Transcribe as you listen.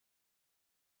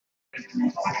Well,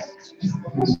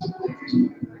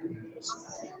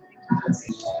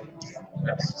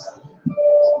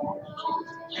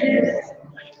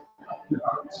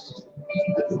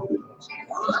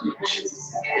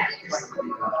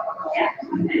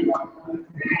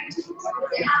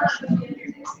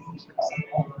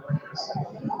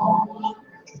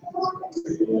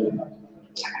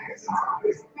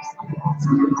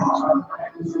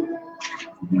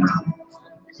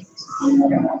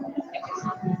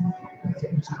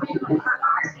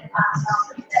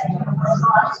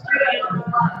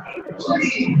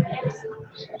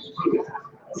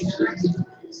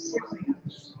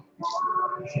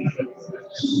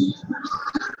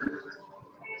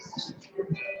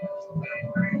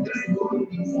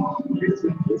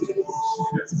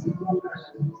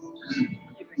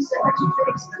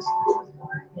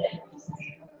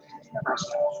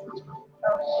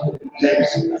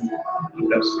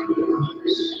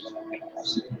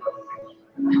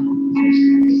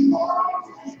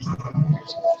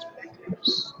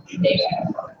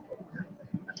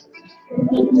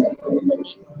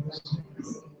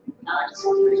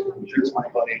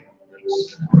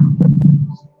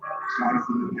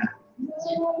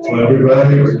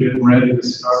 everybody, we're getting ready to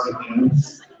start again.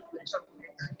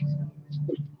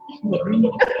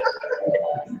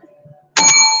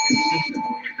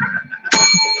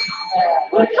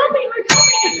 We're coming.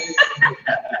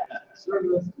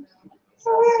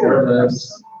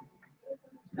 Service.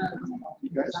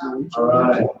 All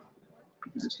right.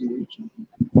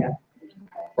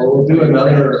 Well, we'll do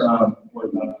another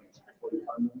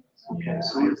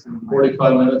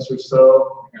 45 minutes or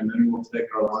so, and then we'll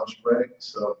take our lunch break.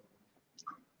 So,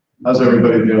 how's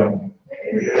everybody doing?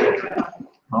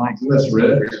 Nice. That's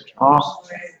Rich.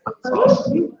 Awesome.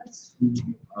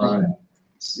 All right.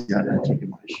 Yeah, I'm taking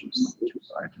my shoes off too,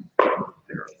 so I can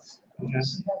there.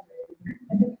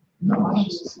 No, I'm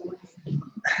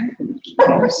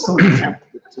so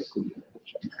tempted to tickle you.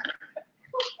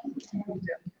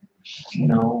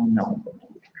 No.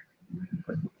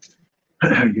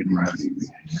 Getting rowdy.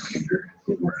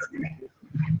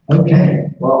 Okay,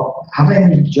 well,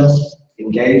 having just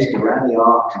engaged around the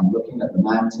ark and looking at the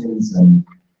mountains and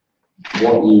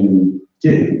what you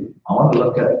do, I want to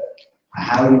look at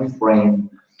how you frame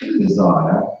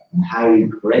desire and how you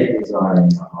create desire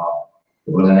in your heart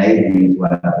that will enable you to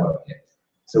outwork it.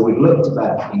 So we've looked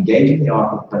about engaging the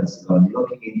ark of the presence of God and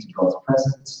looking into God's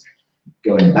presence,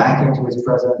 going back into his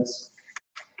presence,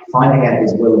 finding out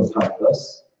his will and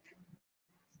purpose,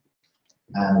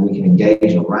 and we can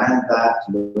engage around that,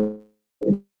 look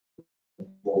in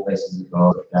four places of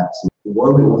God. That's what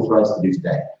are we authorized to do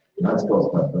today? That's God's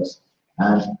purpose.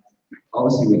 And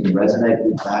obviously we can resonate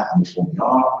with that and we form the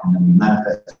ark, and then we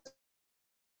manifest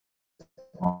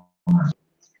on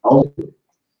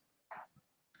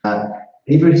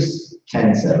Hebrews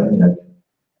 10:7,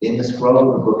 in the scroll of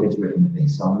the book is written of me.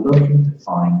 So I'm looking to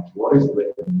find what is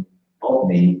written of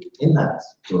me in that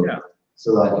book,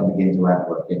 so that I can begin to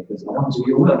outwork it, because I want to do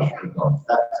your will with God.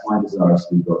 That's my desire, to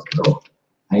do God's will.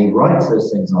 And he writes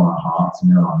those things on our hearts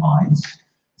and in our minds.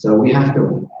 So we have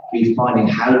to be finding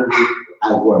how do we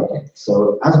outwork it.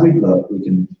 So as we can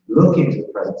look into the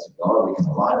presence of God, we can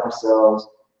align ourselves,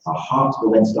 our hearts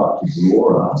will then start to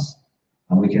draw us,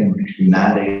 and we can be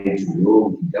mandated to rule,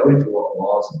 we can go into what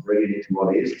was and bring it into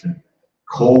what is, to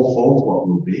call forth what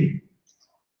will be.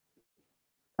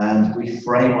 And we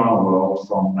frame our world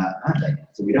from that mandate.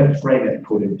 So we don't frame it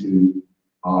according to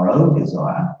our own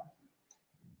desire,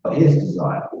 but his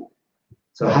desire.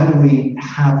 So how do we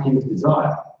have his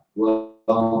desire?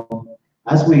 Well,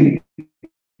 as we,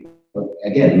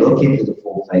 again, look into the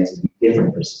four phases,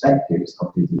 different perspectives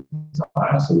of his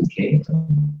desire, so we can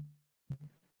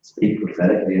speak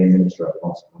prophetically and minister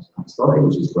apostolic,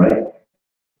 which is great.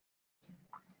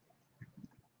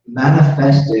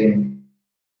 Manifesting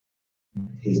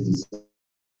his desire.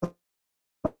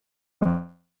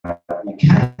 You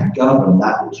can't govern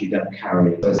that which you don't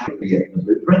carry. So it's a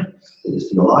blueprint, it is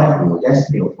for your life, for your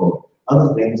destiny, or for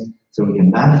other things, so we can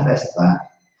manifest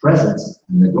that presence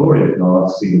and the glory of God,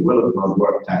 see the will of God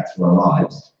worked out through our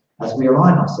lives as we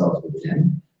align ourselves with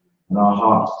him and our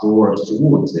hearts draw us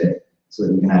towards it so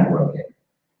that we can outwork it.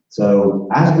 So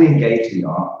as we engage the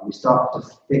ark, we start to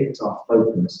fix our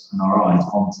focus and our eyes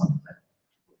on something.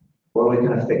 What are we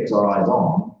going to fix our eyes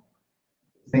on?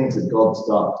 Things that God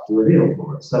starts to reveal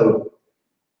for us. So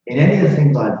in any of the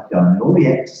things I've done, all the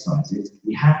exercises,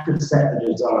 you have to set the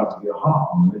desires of your heart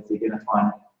on them if you're going to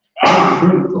find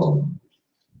fruit on them.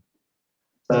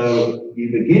 So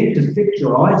you begin to fix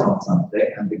your eyes on something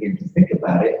and begin to think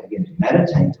about it, begin to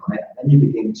meditate on it, and then you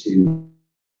begin to,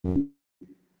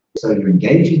 so you're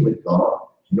engaging with God,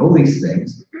 and all these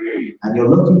things, and you're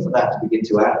looking for that to begin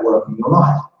to outwork in your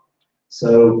life.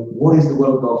 So what is the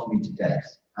will of God for me today?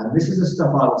 And this is the stuff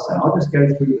I will say. I'll just go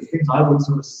through the things I would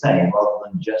sort of say rather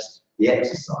than just the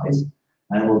exercise,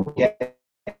 and we'll get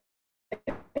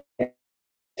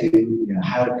to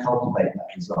how to cultivate that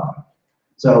desire.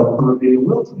 So reveal your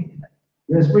will to me today.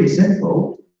 It's pretty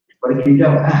simple, but if you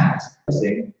don't ask,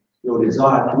 your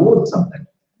desire towards something.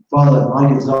 Father,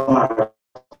 my desire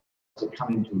to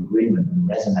come into agreement and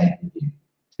resonate with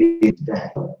you today.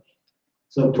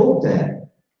 So talk to him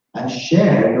and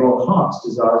share your heart's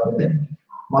desires with him.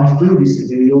 My food is to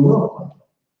do your will.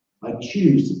 I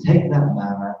choose to take that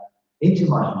manna into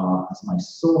my heart as my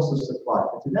source of supply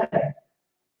for today.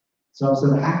 So I'm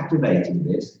sort of activating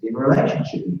this in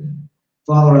relationship with him.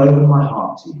 Father, I open my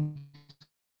heart to you.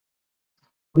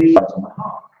 Please open my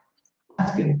heart.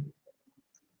 Ask him.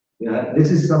 This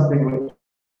is something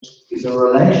which is a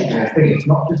relational thing. It's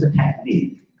not just a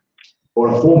technique or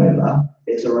a formula.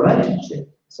 It's a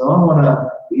relationship. So I want to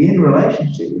be in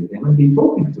relationship with him and be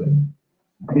talking to him.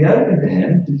 And be open to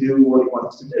him to do what he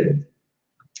wants to do.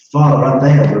 Father,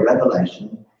 unveil the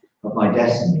revelation of my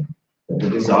destiny, that the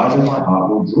desires of my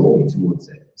heart will draw me towards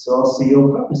it. So I'll see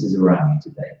your purposes around me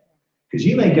today. Because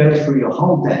you may go through your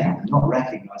whole day and not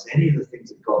recognize any of the things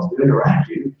that God's doing around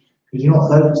you because you're not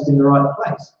focused in the right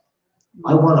place.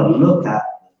 I want to look at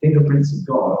the fingerprints of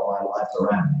God on my life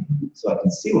around me so I can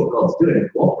see what God's doing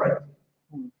and cooperate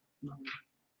with him.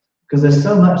 Because there's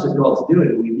so much that God's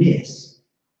doing we miss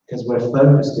because we're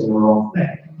focused in the wrong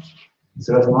thing.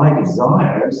 So if my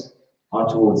desires are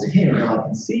towards him and I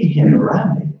can see him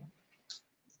around me,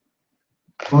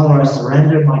 Father, I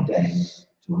surrender my days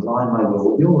to align my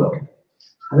will with your will.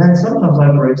 And then sometimes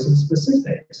I bring some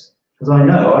specifics because I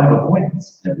know I have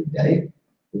appointments every day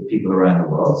with people around the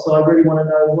world. So I really want to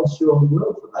know what's your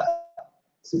will for that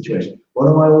situation. What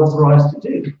am I authorized to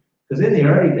do? Because in the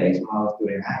early days when I was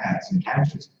doing hangouts and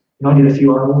couches, I did a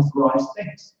few unauthorized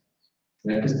things.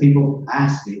 Because people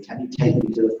ask me, can you take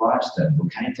me to the firestone? Or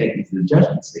can you take me to the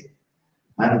judgment seat?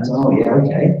 And oh yeah,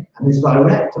 okay. And it's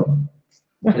direct on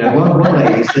them. One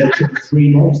lady said it took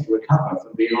 3 days to recover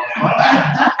from being on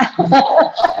fire.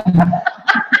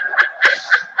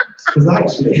 Because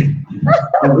actually,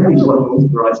 I really wasn't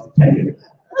authorized to tell you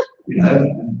that,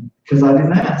 because I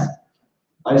didn't ask.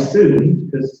 I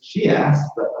assumed, because she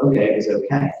asked, that okay, it was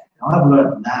okay. Now I've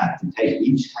learned now to take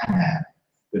each hangout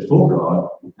before God,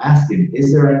 ask him,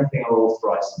 is there anything I'm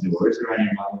authorized to do, or is there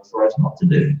anything I'm authorized not to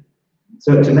do?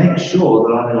 So to make sure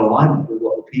that I'm in alignment with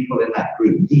what the people in that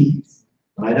group need,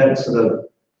 and I don't sort of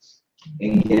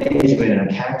engage them in an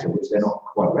encounter which they're not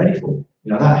quite ready for.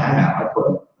 That hangout, I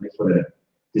put a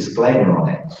disclaimer on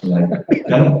it.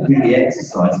 Don't do the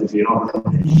exercise if you're not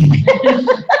ready.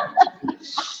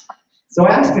 So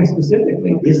I asked him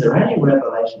specifically, is there any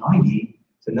revelation I need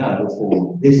to know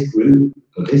for this group,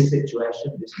 for this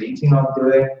situation, this meeting I'm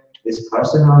doing, this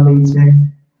person I'm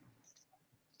meeting?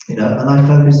 And I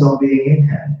focus on being in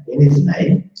him, in his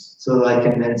name, so that I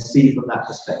can then see from that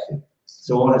perspective.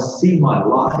 So I want to see my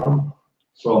life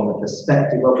from the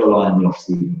perspective of the line you're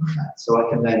seeing on that. So I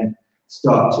can then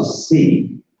start to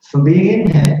see from being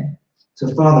in him.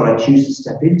 So Father, I choose to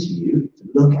step into you, to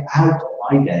look out at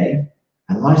my day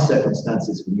and my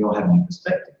circumstances from your heavenly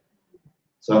perspective.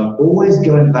 So I'm always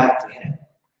going back to him.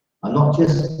 I'm not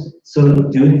just sort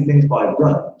of doing things by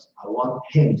rote. I want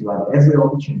him to have every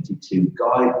opportunity to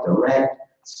guide, direct,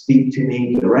 speak to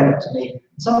me, direct me.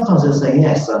 Sometimes he'll say,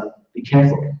 yes, be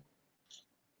careful.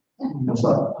 And I was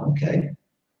like, okay,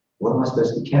 what am I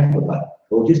supposed to be careful about?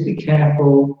 Well, just be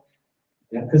careful,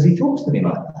 because he talks to me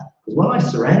like that. Because when I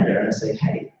surrender and I say,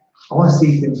 hey, I want to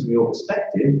see things from your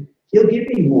perspective, he'll give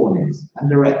me warnings and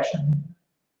direction.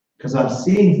 Because I'm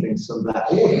seeing things from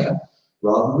that order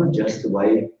rather than just the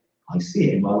way I see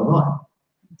it in my own life.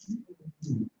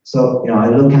 So, I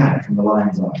look at it from the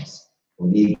lion's eyes, or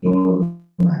the eagle, or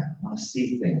the man. I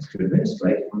see things to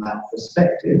administrate from that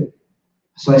perspective.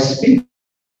 So I speak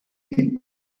in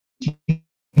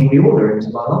the order into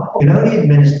my life. You can only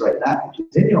administrate that which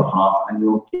is in your heart and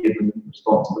you're given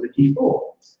responsibility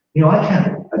for. I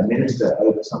can't administer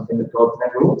over something that God's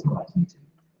never authorized me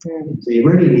to. So you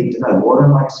really need to know, what are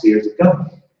my spheres of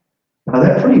government? Now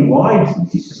they're pretty wide for me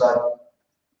because I've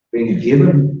been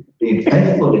given being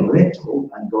faithful in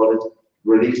little, and God has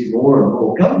released more and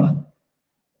more government.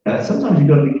 Sometimes you've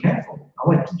got to be careful. I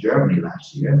went to Germany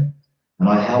last year and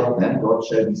I helped them. God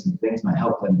showed me some things and I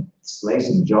helped them slay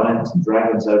some giants and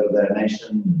dragons over their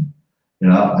nation.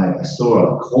 I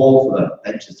saw a call for the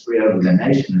Venture 3 over their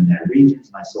nation and their regions,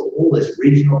 and I saw all this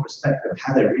regional perspective of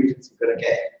how their regions are going to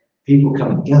get people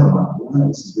coming together. I'm like, wow,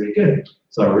 this is really good.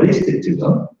 So I released it to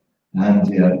them, And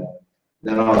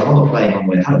then I was on the plane on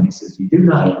the way home. He says, "You do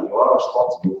know that you are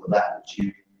responsible for that which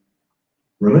you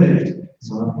removed."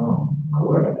 So I'm like, "Oh, my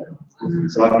word."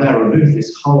 So I've now removed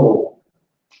this whole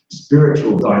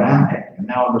spiritual dynamic, and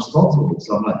now I'm responsible.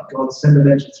 So I'm like, "God, send a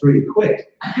lecture 3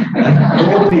 quick.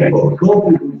 Call people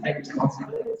and take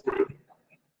responsibility."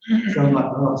 So I'm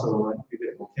like, "Oh, so I have to be a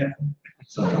bit more careful."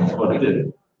 So that's what I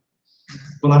do.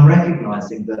 But I'm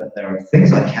recognizing that there are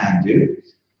things I can do,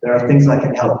 there are things I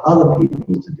can help other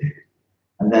people to do,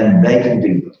 and then they can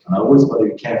do them. And I always got to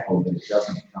be careful that it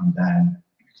doesn't come down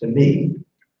to me,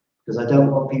 because I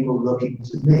don't want people looking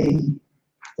to me.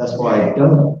 That's why I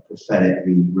don't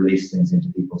prophetically release things into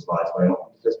people's lives very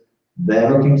often, because they're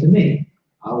looking to me.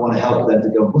 I want to help them to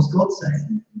go, "What's God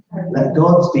saying?" Let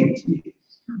God speak to you.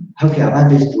 "Okay, I've had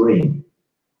this dream."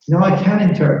 I can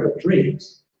interpret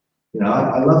dreams.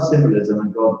 I love symbolism,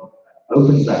 and God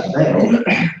opens that veil,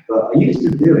 but I used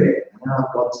to do it, and now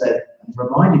God said, and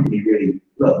reminded me really,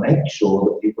 look, make sure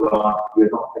that you're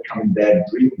not becoming their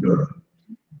dream guru,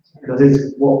 because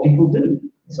it's what people do.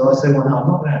 So I said, well, no, I'm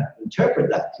not going to interpret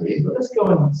that dream, but let's go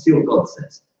and see what God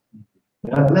says.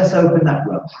 Let's open that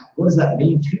room. What does that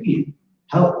mean to you?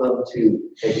 Help them to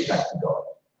take it back to God.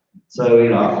 So,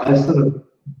 I sort of,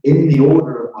 in the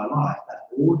order of my life, that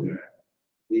order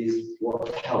is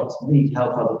what helps me to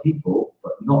help other people,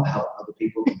 but not help other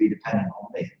people to be dependent on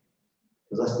me.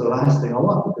 Because that's the last thing I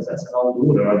want, because that's an old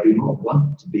order. I do not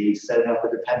want to be setting up a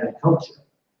dependent culture.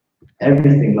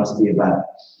 Everything must be about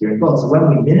hearing God. So when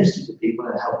we minister to people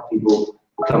and help people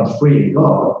become free in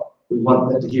God, we want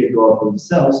them to hear God for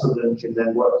themselves, so that they can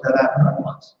then work that out in their own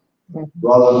lives.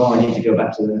 Rather than, "Oh, I need to go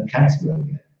back to the counselor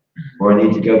again," or "I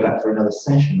need to go back for another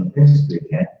session of ministry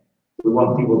again." We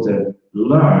want people to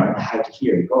learn how to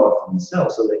hear God for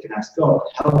themselves, so they can ask God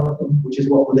to help them, which is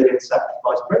what the living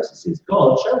sacrifice process is.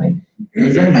 "God, show me.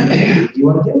 Is there anything you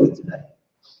want to deal with today?"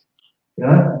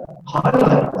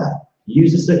 Highlight that.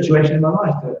 Use a situation in my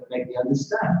life to make me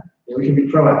understand. We can be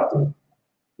proactive.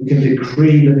 We can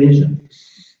decree the vision.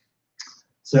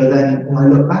 So then when I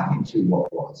look back into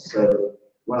what was, so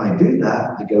when I do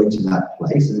that, I go into that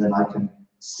place, and then I can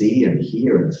see and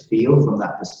hear and feel from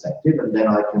that perspective, and then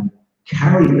I can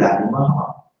carry that in my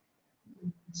heart.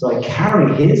 So I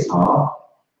carry his heart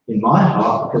in my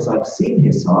heart because I've seen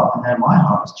his heart, and then my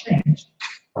heart has changed.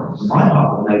 My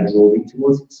heart will now draw me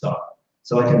towards his heart.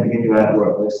 So I can begin to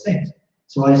outwork those things.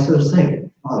 So I sort of say,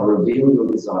 "Father, reveal your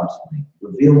desires for me.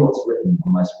 Reveal what's written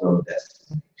on my scroll of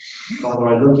destiny. Father,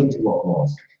 I look into what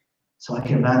was, so I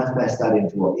can manifest that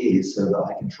into what is, so that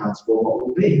I can transform what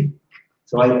will be."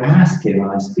 So I ask him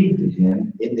and I speak to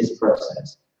him in this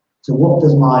process. So what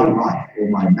does my life, or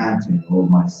my mountain, or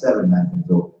my 7 mountains,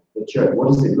 or the church, what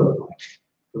does it look like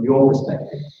from your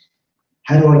perspective?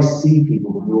 How do I see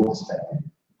people from your perspective?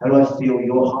 How do I feel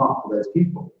your heart for those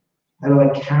people? How do I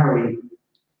carry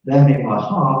them in my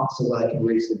heart so that I can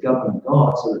release the government of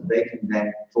God, so that they can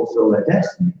then fulfill their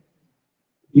destiny?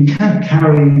 You can't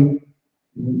carry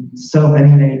so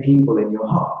many people in your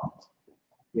heart.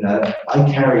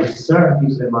 I carry certain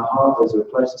people in my heart, those who are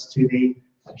closest to me.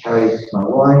 I carry my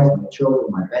wife, my children,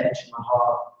 my bench in my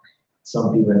heart,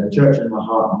 some people in the church in my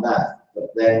heart, and that.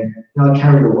 But then, I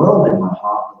carry the world in my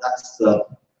heart, but that's the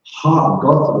heart of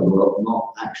God for the world,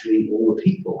 not actually all the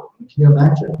people. Can you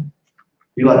imagine?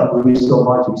 Be like Bruce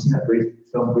Almighty. Have you seen that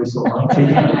film, Bruce Almighty?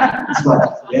 It's like,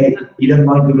 yeah, he doesn't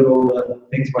mind doing all the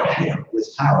things where he has all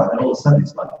this power, and then all of a sudden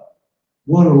it's like,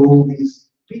 what are all these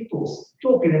people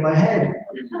talking in my head,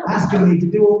 asking me to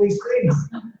do all these things?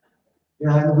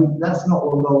 That's not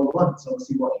what God wants.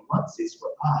 Obviously, what he wants is for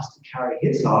us to carry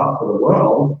his heart for the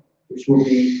world, which will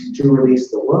be to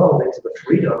release the world into the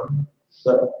freedom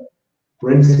that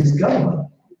brings his government.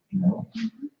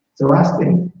 So ask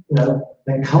him,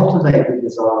 then cultivate the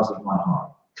desires of my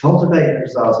heart. Cultivate the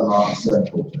desires of my heart is so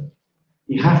important.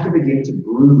 You have to begin to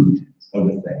brood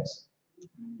over things.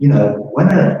 When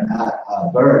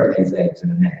a bird lays eggs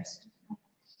in a nest,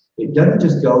 it doesn't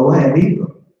just go away and leave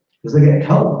them, because they get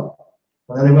cold,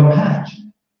 and then they won't hatch.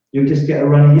 You'll just get a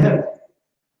runny yolk.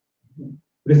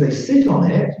 But if they sit on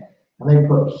it, and they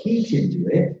put heat into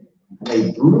it, and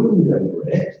they brood over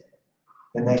it,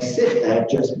 and they sit there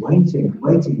just waiting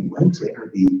with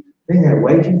the thing they're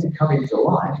waiting to come into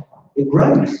life, it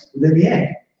grows within the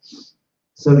egg.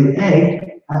 So the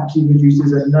egg actually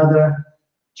produces another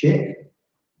chick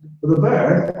for the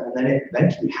bird, and then it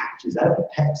eventually hatches out, it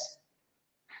pecks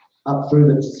up through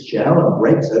the shell and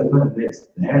breaks open, and it's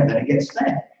there, and then it gets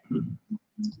fed.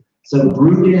 So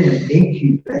brooding and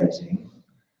incubating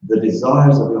the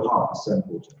desires of your heart is so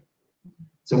important.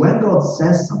 So when God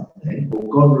says something, or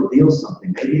God reveals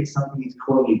something, maybe it's something he's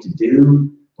calling you to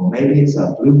do, or maybe it's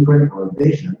a blueprint or a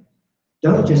vision,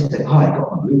 don't just say, oh, I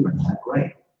got my blueprint, that's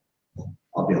great.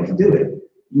 I'll be able to do it.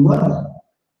 You won't.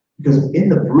 Because in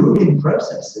the brooding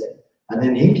process and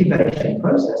then the incubation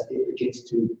process, it begins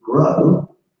to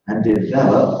grow and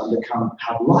develop and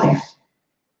have life.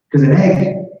 Because an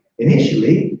egg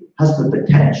initially has the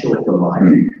potential for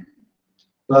life,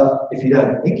 but if you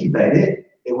don't incubate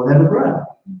it, it will never grow.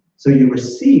 So you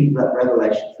receive that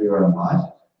revelation for your own life.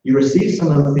 You receive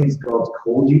some of the things God's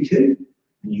called you to,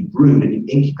 and you brood and you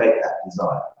incubate that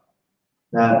desire.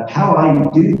 Now, how I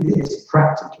do this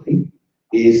practically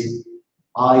is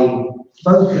I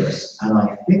focus and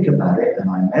I think about it and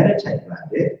I meditate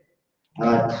around it, and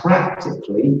I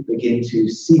practically begin to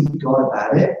seek God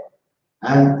about it.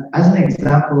 And as an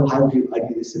example, how do I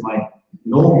do this in my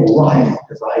normal life,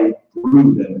 because I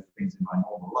brood over things in my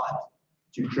normal life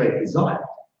to create desire.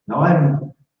 Now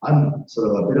I'm sort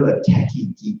of a bit of a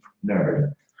techie geek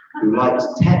nerd who likes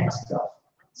tech stuff.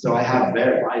 So I have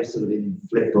I sort of in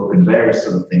Flipbook and various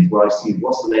sort of things where I see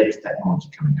what's the latest technology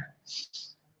coming out.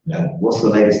 You know, what's the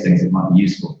latest things that might be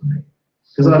useful for me?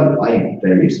 Because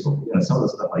they're useful. You know, some of the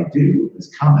stuff I do has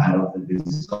come out of the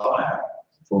desire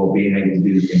for being able to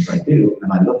do the things I do,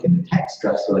 and I look in the tech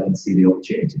stuff so I can see the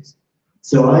opportunities.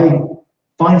 So I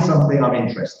find something I'm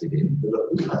interested in.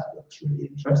 Look, that looks really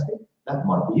interesting. That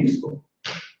might be useful.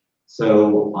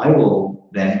 So I will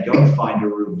then go and find a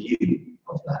review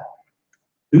of that.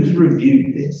 Who's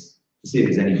reviewed this to see if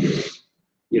it's any good?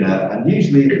 You know, and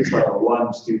usually it's like a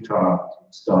 1 to 2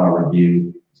 star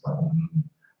review. It's like,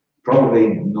 probably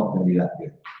not going to be that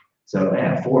good. So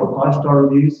yeah, 4 or 5 star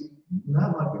reviews,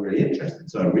 that might be really interesting.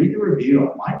 So I read the review,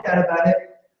 I find out about it.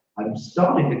 I'm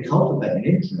starting to cultivate an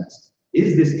interest.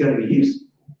 Is this going to be useful?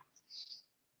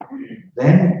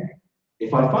 Then,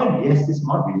 if I find, yes, this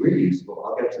might be really useful,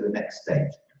 I'll go to the next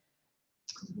stage.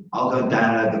 I'll go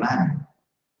download the manual,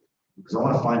 because I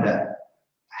want to find out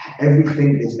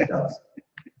everything this does,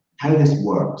 how this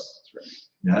works,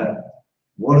 you know,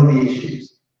 what are the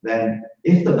issues. Then,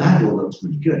 if the manual looks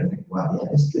really good, I think, wow, yeah,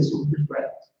 this will be great.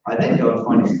 I then go and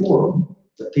find a forum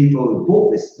that people who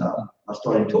bought this stuff are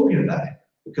starting talking about it,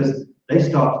 because they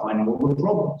start finding all the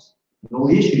problems and all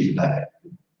the issues about it.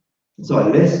 And so I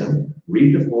listen,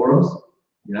 read the forums.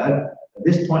 You know, at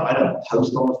this point, I don't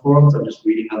post on the forums. I'm just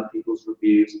reading other people's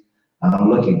reviews, and I'm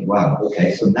looking. Wow,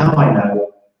 okay. So now I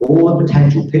know all the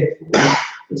potential pitfalls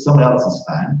that someone else has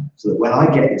found, so that when I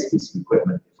get this piece of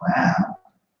equipment, if I am,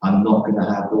 I'm not going to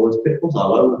have all those pitfalls.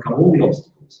 I'll overcome all the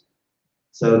obstacles.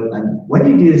 So, and when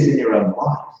you do this in your own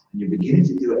life, and you're beginning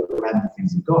to do it around the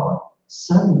things of God,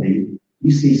 suddenly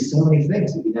you see so many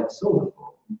things that you never saw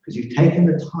before, because you've taken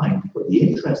the time to put the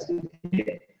interest in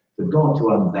it, for God to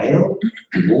unveil,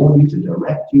 to warn you, to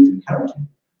direct you, to encourage you.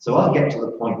 So I'll get to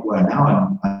the point where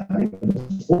now I'm in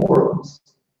the forums.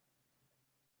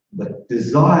 The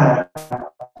desire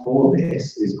for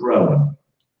this is growing.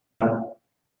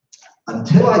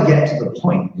 Until I get to the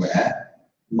point where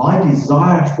my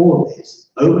desire for this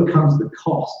overcomes the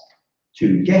cost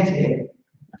to get it,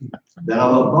 then I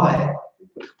won't buy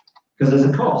it. Because there's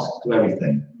a cost to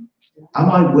everything. Am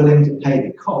I willing to pay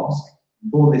the cost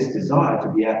for this desire to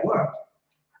be at work?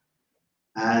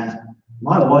 And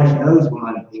my wife knows when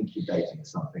I'm incubating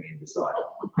something in desire,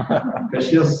 because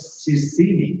she'll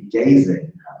see me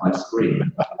gazing at my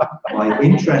screen. My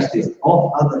interest is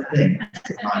off other things,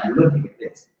 and I'm looking at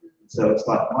this. So it's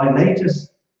like my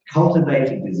latest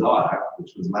cultivated desire,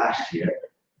 which was last year,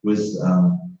 was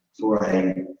for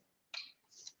a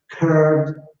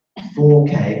curved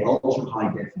 4K ultra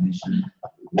high definition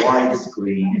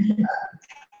widescreen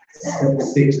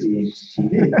 60-inch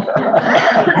TV.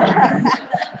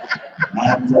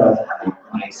 And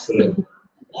I sort of,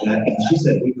 and she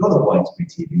said, we've got a widescreen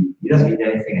TV, you don't need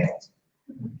anything else.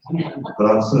 But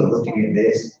I'm sort of looking at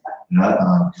this, you know, and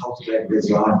I'm cultivating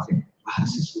desire and thinking, wow,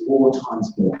 this is 4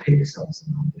 times more pixels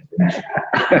than my definition.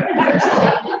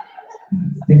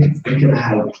 Think of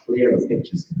how clear a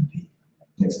picture's going to be.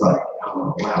 It's like,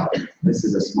 oh wow, this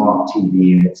is a smart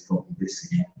TV and it's got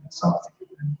this in it or something.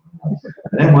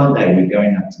 And then one day we're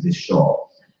going up to this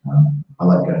shop. I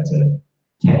like going to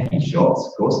techie shops,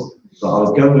 of course, but I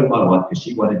was going with my wife because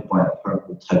she wanted to buy a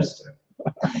purple toaster.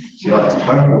 She likes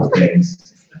purple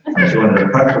things, and she wanted a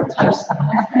purple toaster.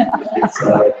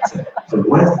 So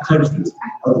where's the toasters?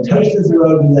 Oh, the toasters are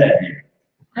over there.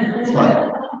 It's like,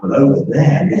 but over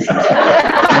there, this is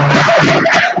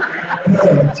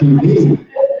TV.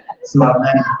 So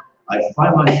I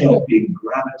find myself being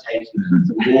gravitated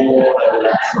all over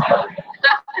that side.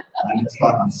 And it's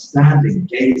like I'm standing,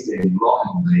 gazing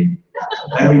longingly at the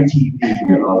very TV that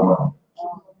I want,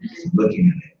 looking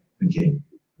at it, thinking,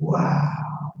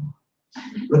 wow,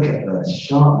 Look at the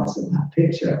sharpness of that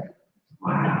picture.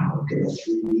 Wow, look at the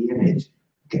 3D image.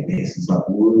 Look at this, it's like,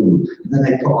 woo. And then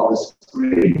they put on the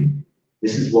screen.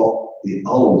 This is what the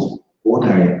old,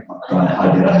 ordinary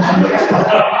high definition looks like.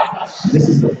 And this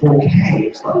is the 4K.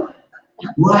 It's like,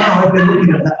 wow, I've been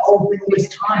looking at that old thing all this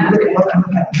time. Look at what I'm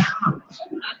looking at now.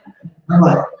 I'm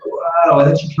like, wow, and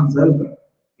then she comes over.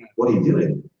 What are you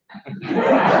doing?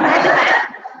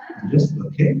 I'm just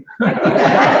looking.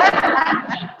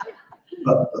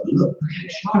 But look how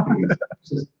sharp it is.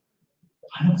 She says,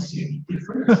 I don't see any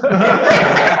difference. I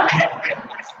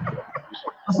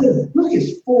said, look,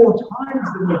 it's 4 times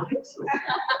the more pixels.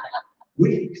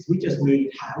 We just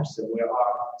moved house and where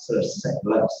our sort of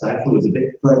sofa was a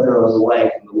bit further away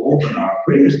from the wall than our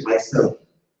previous place. So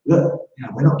look,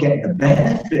 we're not getting the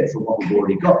benefit from what we've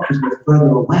already got because we're further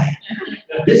away.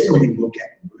 This one will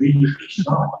get really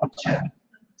sharp.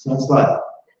 So it's like,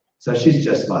 so she's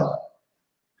just like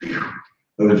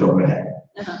over the top of her head.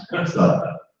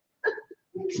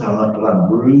 So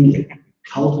I'm really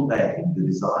cultivating the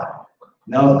desire.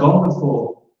 Now I've gone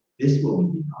before this will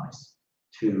be nice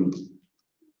to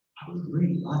I would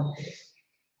really like this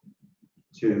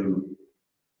to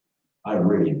I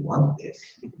really want this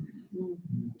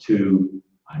to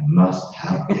I must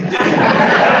have this.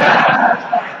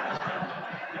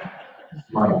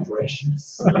 My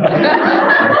precious.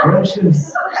 My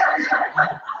precious.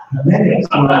 And then it's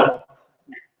like,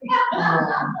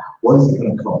 what is it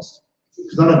going to cost?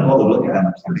 Because I don't bother looking at how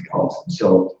much it's going to cost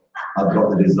until I've got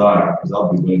the desire, because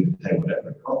I'll be willing to pay whatever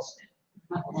it costs.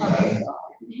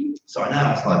 So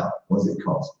now it's like, what does it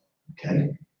cost?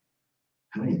 Okay.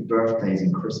 How many birthdays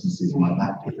and Christmases might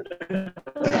that be?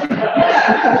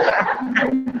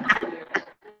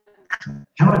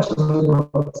 How much have I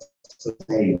got to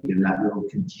save in that little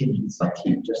contingency I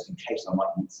keep just in case I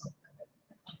might need something?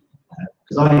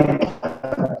 Because I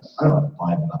don't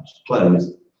buy much clothes.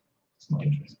 It's not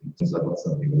interesting. Since I've got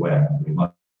something to wear, really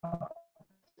much.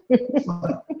 So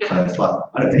it's like,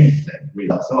 I don't need anything,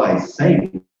 really. So I save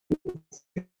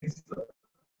things that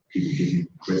people give you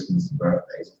Christmas and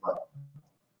birthdays. It's like,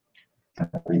 I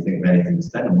can't really think of anything to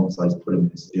spend on once I just put them in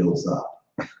the steels up.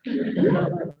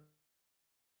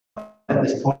 At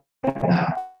this point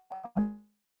now,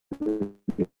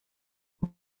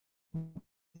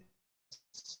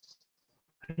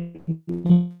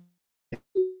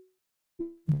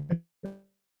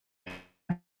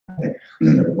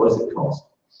 what does it cost?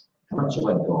 How much have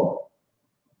I got?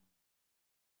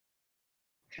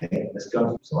 Okay, let's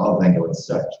go. So I'll then go and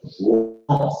search for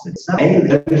costs. It's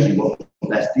usually what the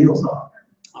best deals are.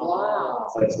 Wow.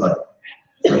 So it's like,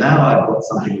 so now I've got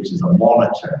something which is a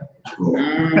monitor, which will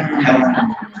help.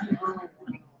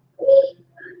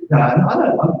 Now, I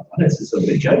know this is a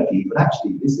bit jokey, but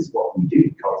actually this is what we do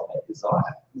to cultivate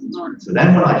desire. So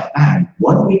then when I found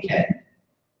one weekend,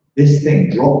 this thing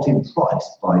dropped in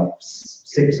price by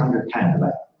 £600,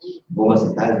 about almost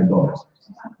 $1,000.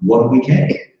 One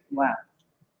weekend. Wow.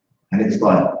 And it's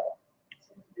like,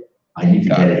 I need to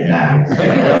get it now.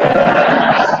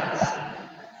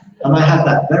 And I had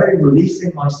that very release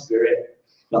in my spirit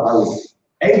that I was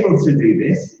able to do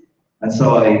this. And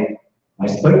so I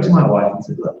spoke to my wife and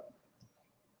said, look,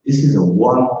 this is a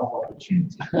one-off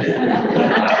opportunity.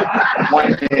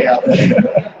 One day out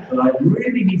there. But I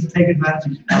really need to take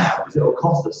advantage now because it will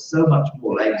cost us so much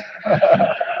more later.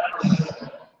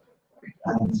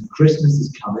 And Christmas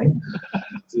is coming,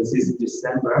 so this is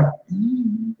December.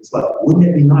 It's like, wouldn't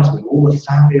it be nice with all the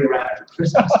family around for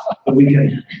Christmas that we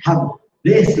can have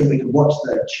this and we can watch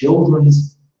the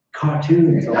children's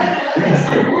cartoons on this?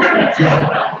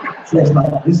 So it's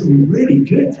like, this will be really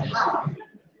good to have.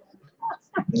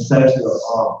 And so she's like,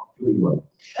 oh, really well.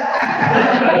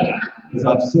 Because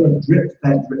I've sort of drip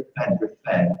fed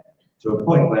to a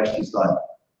point where she's like,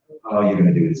 oh, you're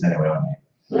going to do this anyway, aren't you?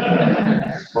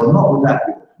 Well, not with that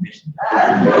permission.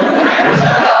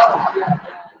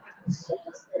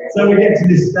 So we get to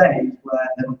this stage where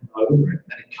then I'm over it,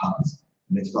 then it comes,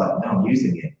 and it's like, now I'm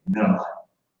using it. And then I'm like,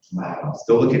 wow, I'm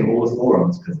still looking at all the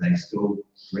forums because they still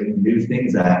bring new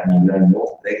things out and you learn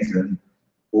more things and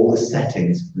all the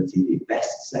settings for the TV,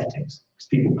 best settings. Because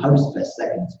people post best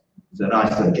settings. So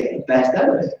nice to get the best out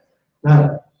of it.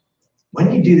 Now, when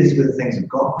you do this with the things of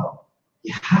God,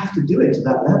 you have to do it to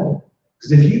that level.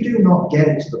 Because if you do not get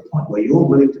it to the point where you're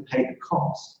willing to pay the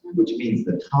cost, which means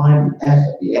the time, the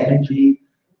effort, the energy,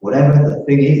 whatever the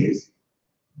thing is,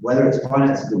 whether it's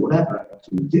finances or whatever,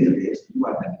 to do this, you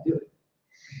won't have to do it.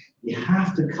 You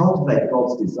have to cultivate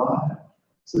God's desire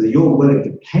so that you're willing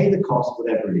to pay the cost,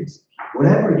 whatever it is.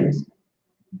 Whatever it is.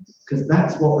 Because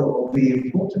that's what will be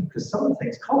important, because some of the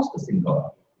things cost us in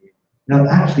God. Now,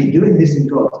 actually doing this in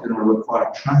God is going to require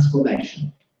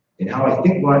transformation in how I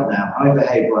think right now, how I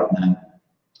behave right now.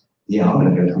 Yeah, I'm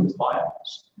going to go through the fire.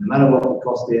 No matter what the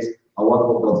cost is, I want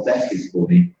what God's best is for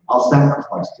me. I'll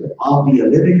sacrifice to it. I'll be a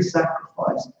living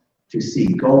sacrifice to see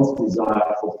God's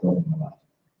desire fulfilled in my life.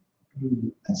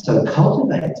 And so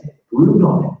cultivate it, brood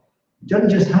on it. It doesn't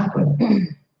just happen.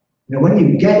 You know, when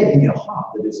you get it in your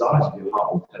heart, the desires of your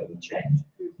heart will totally change.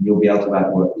 You'll be able to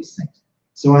outwork these things.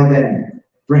 So I then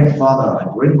bring, Father, I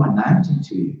bring my mountain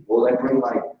to you, or I bring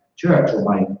my church or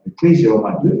my ecclesia or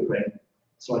my blueprint,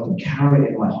 so I can carry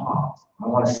it in my heart. I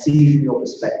want to see from your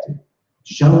perspective.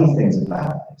 Show me things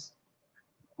about this.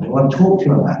 I want to talk to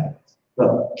you about it.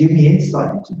 But give me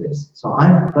insight into this. So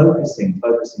I'm focusing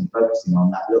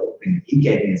on that little thing that he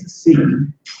gave me as a seed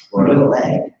or a little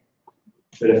egg.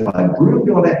 But if I brood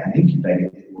on it and incubate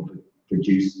it, it will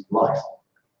produce life.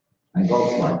 And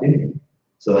God's life in it.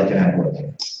 So they can have work.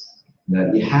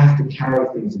 You have to carry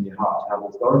things in your heart to have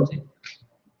authority.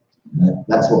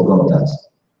 That's what God does.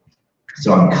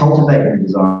 So I'm cultivating the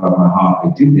desire of my heart. I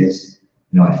do this.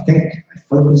 I think, I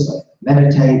focus, I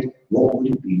meditate. What would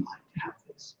it be like to have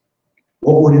this?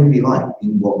 What would it be like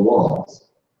in what was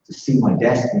to see my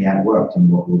destiny at work in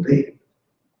what will be?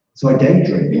 So I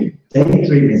daydream.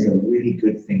 Daydream is a really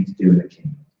good thing to do in the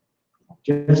kingdom.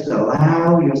 Just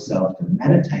allow yourself to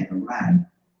meditate around,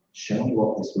 show me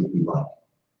what this would be like.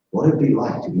 What would it be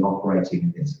like to be operating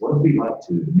in this? What would it be like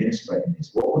to administrate in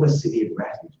this? What would a city of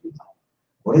refuge be like?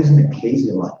 What is an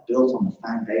ecclesia like, built on the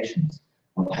foundations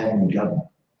of heavenly government?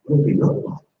 What would it look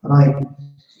like? And I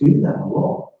do that a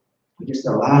lot. I just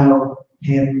allow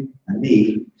him and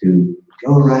me to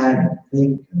go around and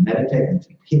think and meditate and to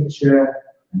picture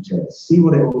and to see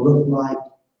what it will look like.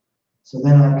 So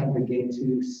then I can begin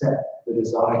to set the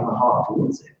desire in my heart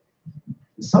towards it.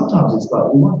 And sometimes it's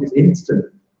like, we want this instant,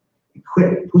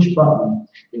 quick push button,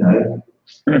 you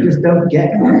just don't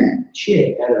get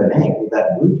shit out of an egg with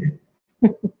that brooding.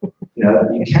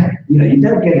 You can't, you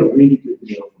don't get a really good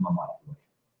meal from a microwave.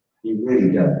 You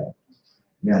really don't.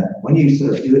 When you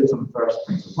sort of do it from first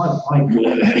principles, my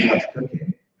daughter, she loves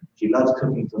cooking. She loves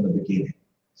cooking from the beginning.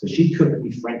 So she cooked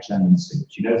me French onion soup.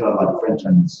 She knows I like French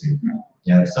onion soup.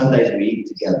 Sundays we eat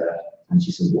together, and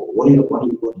she says, what do you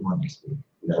want this week?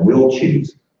 We all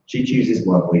choose. She chooses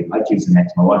one week, I choose the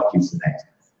next, my wife chooses the next.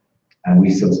 And we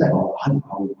sort of say, I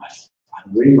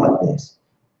really like this.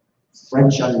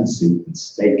 French onion soup and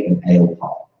steak and ale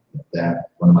pie. They're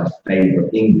one of my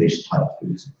favorite English type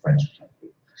foods, French type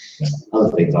food.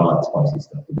 Other things I like spicy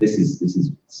stuff, but this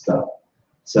is stuff.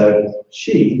 So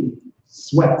she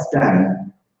sweats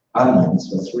down onions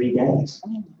for 3 days.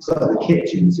 So the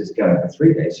kitchen is just going for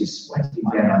 3 days. She's sweating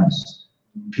down onions,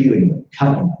 peeling them,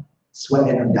 cutting them,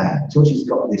 sweating them down until she's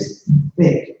got this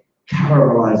thick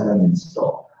caramelized onion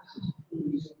stock.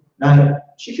 Now,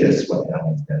 she could have sweated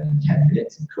onions down in 10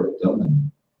 minutes and cooked them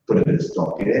and put a bit of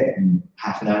stock in it, and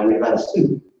half an hour we'd have had a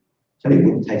soup. Tell you, it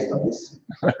wouldn't taste like this soup.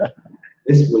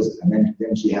 This was, and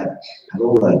then she had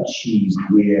all that cheese,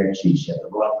 Gruyere cheese. She had the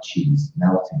right cheese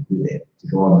melted with it to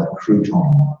go on that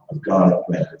crouton of garlic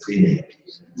bread that's in it.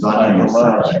 So I know you're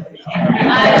sorry.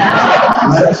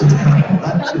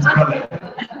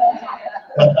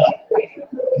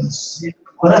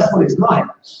 Well, that's what it's like.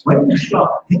 When you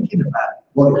start thinking about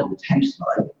what it will taste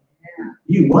like,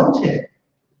 you want it.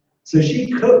 So she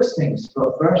cooks things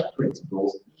for first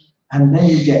principles, and then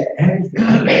you get everything.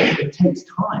 It takes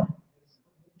time.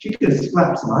 She could have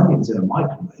slapped some onions in a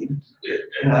microwave,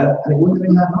 and it wouldn't have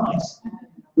been that nice.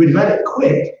 We'd have had it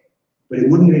quick, but it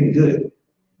wouldn't have been good.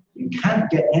 You can't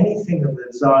get anything of the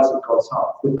desires of God's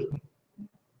heart quickly.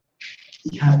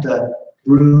 You have to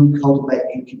brew, cultivate,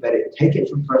 incubate it, take it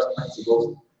from first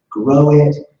principles, grow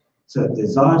it, so the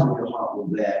desires of your heart will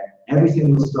be there.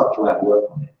 Everything will start to outwork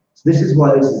on it. So this is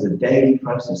why this is a daily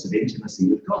process of intimacy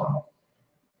with God.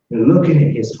 You're looking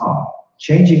at his heart,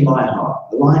 changing my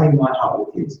heart, aligning my heart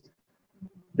with his.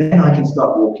 Then I can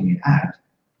start walking it out.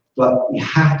 But you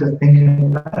have to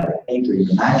think about it, Adrian,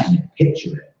 imagine it,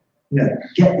 picture it.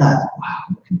 Get that, wow,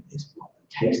 look at this, what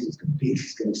the taste is going to be.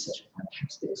 It's going to be such a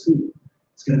fantastic soup.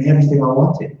 It's going to be everything I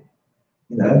wanted.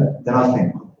 Then I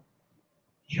think,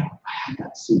 I had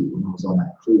that soup when I was on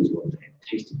that cruise one day. It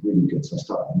tasted really good, so I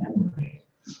started remembering,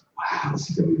 wow, this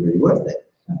is going to be really worth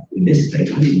it. In this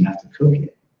stage, I didn't even have to cook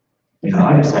it.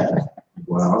 I just had to,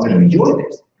 I'm going to enjoy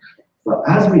this. But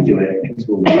as we do it, things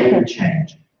will really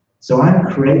change. So I'm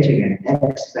creating an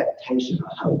expectation,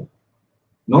 a hope,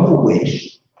 not a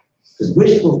wish, because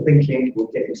wishful thinking will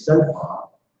get you so far.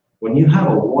 When you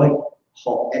have a white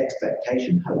hot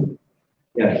expectation, hope.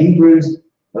 Hebrews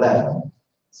 11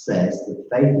 says that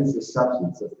faith is the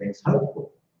substance of things hoped for.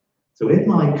 So in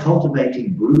my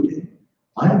cultivating brooding,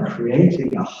 I'm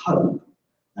creating a hope,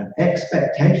 an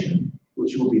expectation,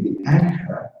 which will be the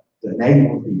anchor that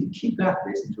enables me to keep at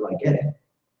this until I get it.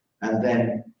 And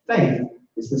then faith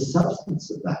is the substance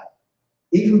of that.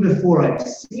 Even before I've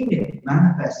seen it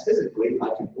manifest physically, I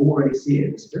can already see it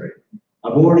in the spirit.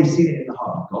 I've already seen it in the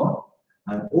heart of God.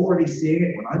 I'm already seeing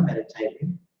it when I'm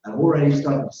meditating. I'm already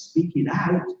starting to speak it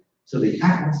out, so the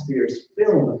atmosphere is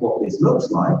filled with what this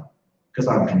looks like, because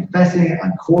I'm confessing it,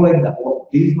 I'm calling that what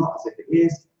is not as if it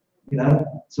is,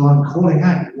 so I'm calling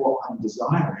out what I'm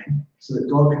desiring, so that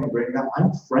God can bring that.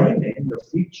 I'm framing the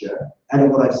future out of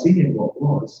what I've seen in what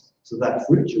was, so that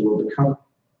future will become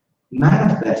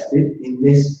manifested in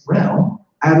this realm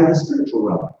out of the spiritual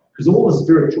realm, because all the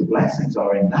spiritual blessings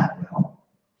are in that realm,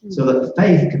 so that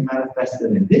faith can manifest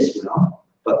them in this realm.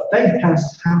 But faith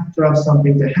has to have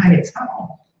something to hang its hat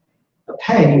on, a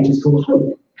peg which is called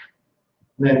hope.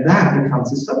 And then that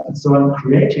becomes a substance. So I'm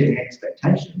creating an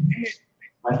expectation.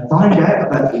 I find out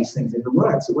about these things in the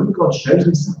Word. So when God shows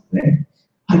me something,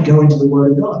 I go into the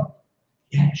Word of God.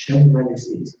 Yeah, show me where this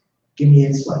is. Give me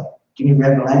insight. Give me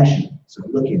revelation. So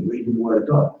I'm looking, reading the Word of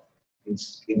God.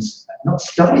 Not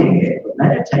studying it, but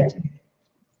meditating it.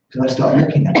 Because I start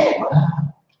looking at it. Wow.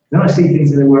 Then I see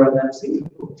things in the Word I've never seen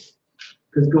before.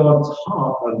 Because God's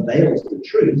heart unveils the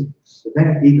truth, but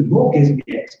then it even more gives me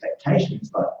expectations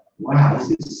like, wow,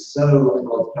 this is so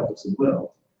God's purpose and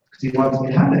will, because He wants me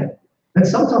to have it. And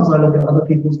sometimes I look at other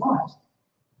people's lives.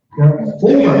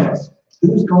 Forerunners,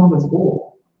 who's gone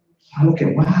before? I look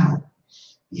at, wow,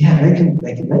 yeah, they've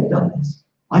done this.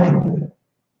 I can do it.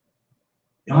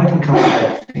 I can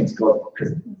cultivate things God,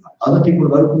 because other people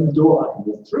have opened the door, I can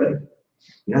walk through.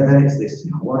 Then it's this,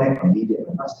 I want it, I need it,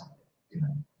 I must have it.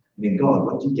 I mean, God,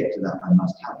 once you get to that, I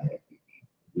must have it.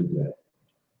 You do it.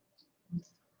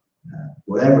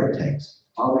 Whatever it takes,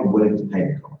 I'll be willing to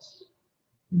pay the cost.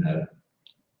 And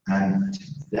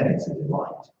then it's a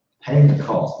delight. Paying the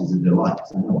cost is a delight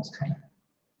because I know what's coming.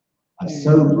 I've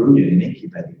so brooded and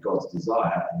incubated God's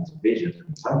desire and His vision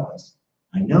and purpose.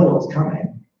 I know what's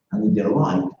coming, and the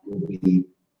delight will be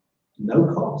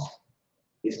no cost.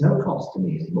 It's no cost to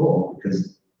me anymore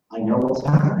because I know what's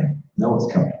happening, know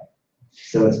what's coming.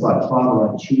 So it's like,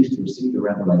 Father, I choose to receive the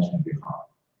revelation of your heart,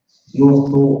 your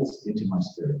thoughts into my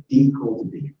spirit, deep call to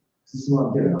deep. This is what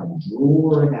I'm doing. I'm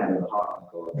drawing out of the heart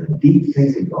of God the deep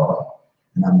things of God,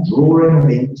 and I'm drawing them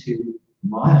into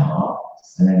my heart,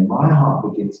 and then my heart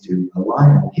begins to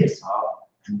align with His heart,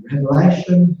 and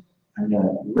revelation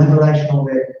on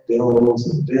it builds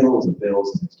and builds and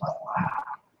builds, and it's like,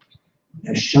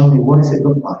 wow. Show me, what does it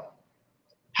look like?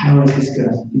 How is this going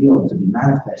to feel to be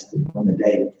manifested on the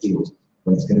day it feels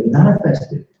when it's going to be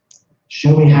manifested?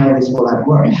 Show me how this will at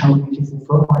work. Help me to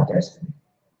fulfill my destiny.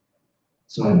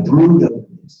 So I brood over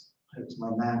this. It's my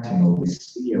mountain or this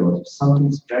sphere or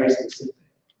something very specific.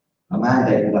 A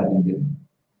mandate that I've been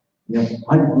given.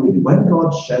 I brooded. When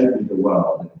God showed me the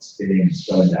world and it's spinning and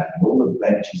slowing down and all the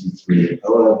benches and three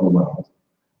all over the world,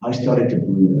 I started to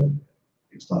brood over it.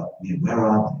 It's like, where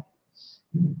are they?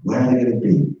 Where are they going to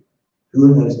be?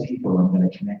 Who are those people I'm going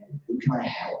to connect with? Who can I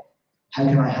help? How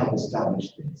can I help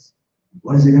establish this?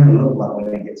 What is it going to look like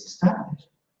when it gets established?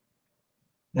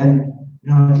 Then,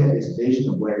 I get this vision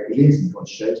of where it is, and God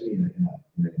shows me in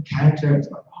an encounter. It's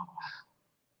like, oh, wow,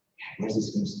 where's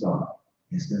this going to start?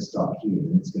 It's going to start here,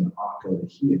 then it's going to arc over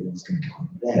here, then it's going to come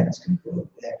there, it's going to go over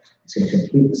there, it's going to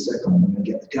complete the circle, and I'm going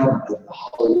to get the government over the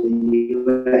whole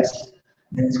US,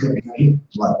 and then it's going to be here.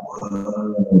 Like,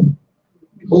 whoa.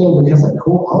 All because I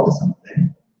caught hold of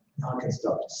something, now I can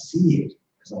start to see it,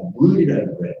 because I've brooded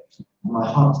over it, and my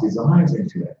heart's desires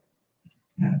into it.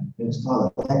 And it's Father,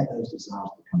 let those desires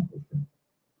become fulfilled.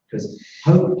 Because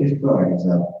hope deferred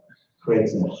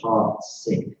creates a heart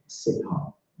sick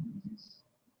heart.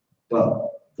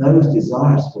 But those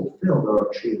desires fulfilled are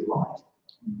a tree of life.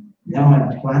 Now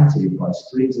I'm planted by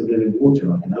streams of living water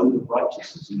like an oak of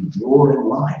righteousness, and you draw in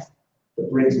life that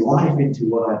brings life into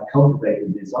what I've cultivated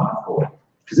and desire for.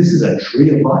 Because this is a tree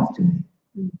of life to me,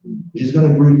 which is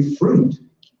going to bring fruit.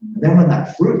 And then when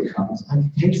that fruit comes, I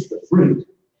can taste the fruit.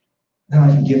 Then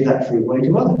I can give that fruit away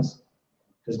to others.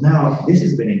 Because now this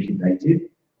has been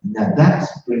incubated, and now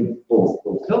that's bringing forth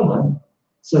fulfillment.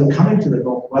 So coming to the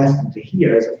Northwest and to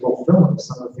here is a fulfillment of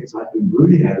some of the things I've been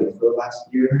brooding over for the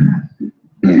last year and a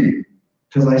half.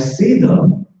 Because I see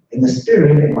them in the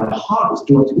spirit, and my heart is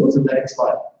drawn towards them, then it's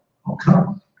like, I'll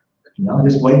come. I'm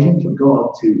just waiting for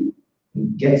God to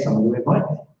get someone to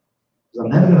invite me. Because I'm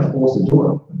never going to force the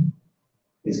door open.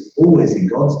 It's always in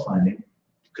God's timing,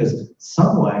 because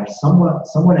somewhere,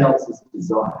 someone else's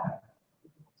desire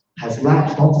has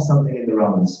latched onto something in the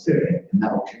realm of the spirit, and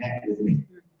that will connect with me.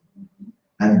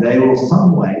 And they will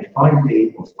some way find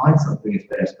me or find something if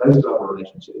they're supposed to have a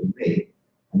relationship with me,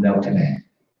 and they'll connect.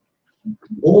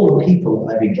 All the people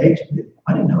I've engaged with,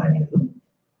 I didn't know any of them.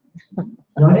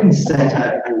 And I didn't set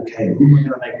out, okay, who am I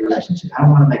going to make a relationship? How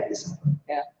am I going to make this happen?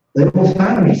 Yeah. They all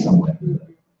found me somewhere. You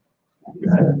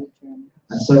know?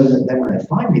 And so then when they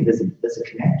find me, there's a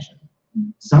connection.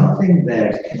 Something there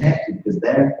is connected because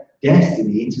their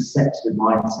destiny intersects with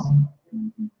mine somewhere.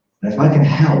 And if I can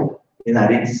help in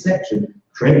that intersection,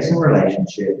 create some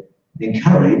relationship,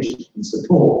 encourage and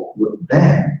support with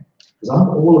them, because I'm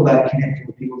all about connecting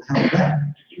with people to help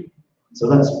them. So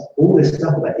that's all this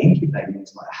stuff about incubating.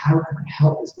 It's like, how can I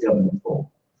help this government form?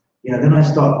 You know, then I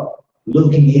start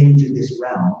looking into this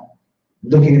realm,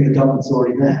 looking at the government's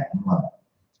already there. I'm like,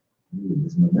 ooh,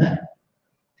 there's none there.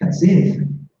 Can't see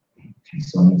anything. Okay,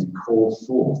 so I need to call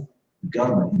forth the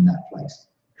government in that place.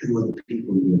 Who are the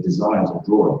people who your desires are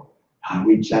drawing? I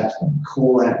reach out to them,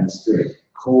 call out in the spirit,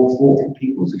 call forth the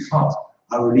people's hearts.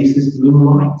 I release this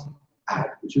blue light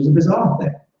out, which was a bizarre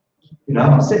thing. You know,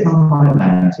 I'm sitting on my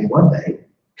mountain one day,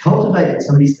 cultivating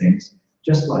some of these things,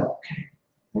 just like, okay.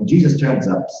 And Jesus turns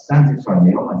up, stands in front of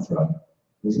me on my throne.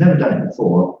 He's never done it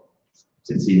before.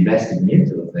 Since he invested me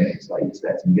into the thing, it's like he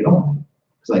expects me to get on with it.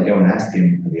 So I go and ask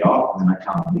him for the ark, and then I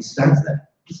come, and he stands there.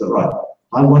 He said, right,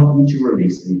 I want you to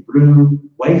release a blue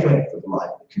wavelength of light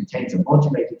that contains a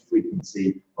modulated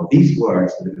frequency of these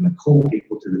words that are going to call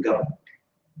people to the government.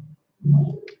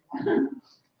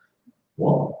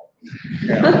 What?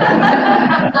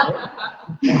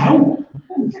 How?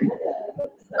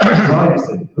 So I just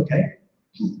said, okay,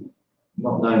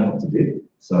 not knowing what to do.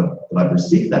 So, but I've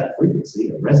received that frequency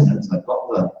of resonance. I've got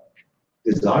the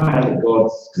desire that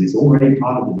God's, because it's already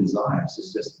part of the desire. So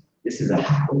it's just, this is a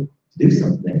how to do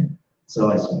something. So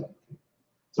I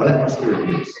let my spirit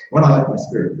loose. When I let my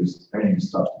spirit loose, everything just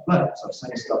starts to flow. So I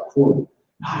suddenly start calling,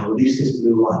 I release this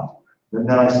blue light. And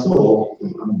then I saw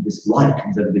this light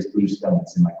comes out of this blue stone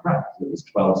that's in my crown. So there's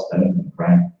 12 stones in the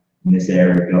crown in this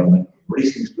area of government.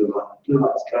 Releasing this blue light. The blue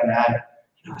light's going out.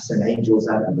 You know, I send angels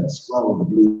out with a scroll of the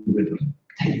blue ribbon.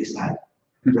 Take this out.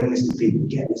 Bring this to people.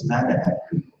 Get this man out to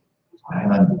people.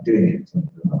 And I'm doing it. So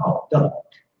I'm like, oh, done.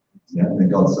 You know, and then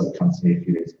God sort of comes to me a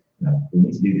few days. You know, we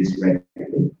need to do this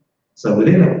regularly. So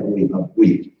within a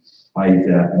week, I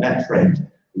met a friend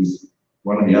who's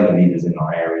one of the other leaders in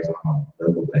our areas on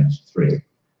local bench 3.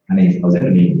 And I was in a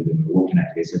meeting with him, walking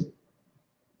out, he said,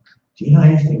 do you know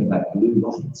anything about blue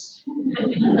lights?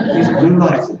 These blue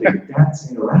lights have been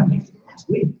dancing around me for the last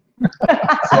week.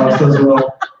 So I said,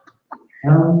 well, I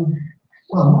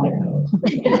might know.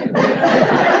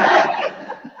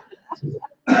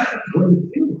 What do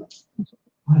you feel like?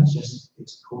 Well,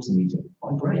 it's causing me to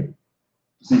vibrate.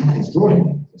 Something's drawing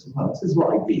me. I said, well, this is what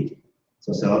I did.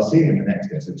 So I said, I'll see you in the next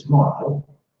day. So tomorrow,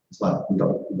 it's like, we've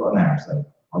got an hour, so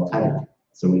I'll tell you.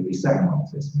 So we sat in my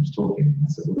office and was talking. And I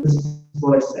said, well, this is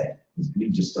what I said. You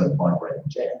just started vibrating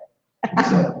chair.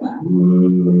 So,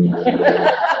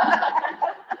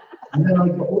 and then I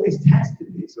got all these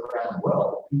testimonies around the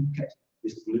world. People kept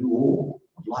this blue orb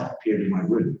of light appeared in my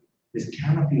room. This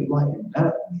canopy of light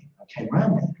enveloped me. I came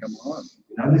around me. Come on.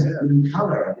 You know, this blue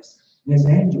color, this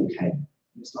angel came.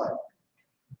 It's like,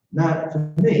 now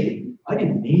for me, I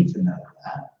didn't need to know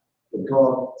that, but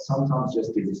God sometimes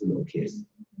just gives us a little kiss.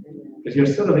 Because you're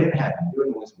sort of in heaven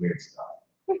doing all this weird stuff,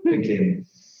 thinking,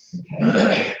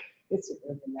 okay,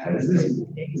 does this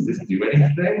do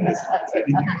anything? Is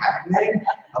anything happening?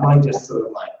 Am I just sort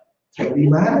of like totally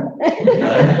mad?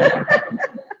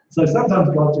 So sometimes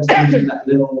God just gives you that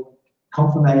little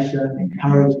confirmation,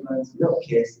 encouragement, little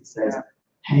kiss that says,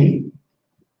 hey,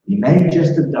 you may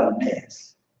just have done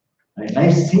this. And it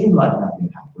may seem like nothing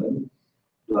happened,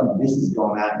 but this has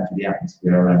gone out into the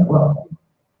atmosphere around the world.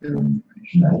 You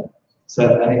know?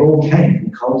 So, and it all came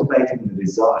from cultivating the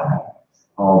desire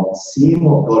of seeing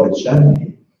what God had shown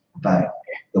me about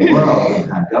the world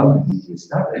and how government needs to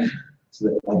establish, so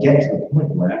that I get to the point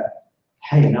where,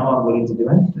 hey, now I'm willing to do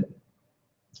anything.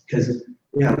 Because,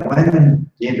 you know, when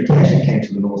the invitation came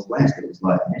to the Northwest, it was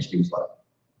like, initially it was like,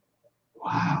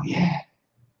 wow, yeah.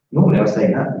 Normally I would say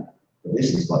no, but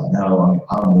this is like, no,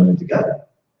 I'm willing to go.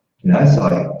 You know, so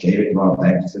I gave it to our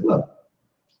bank and said, look,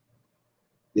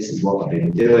 this is what I've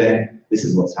been doing, this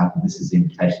is what's happened, this is the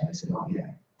invitation. They said, oh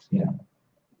yeah,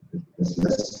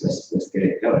 let's get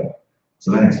it going.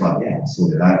 So then it's like, yeah,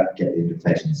 sort it out, get the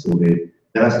invitation sorted.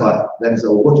 Then it's like, then it's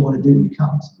like, well, what do you want to do when you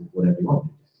come? I said, whatever you want to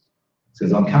do.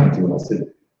 Because I'm coming to it. I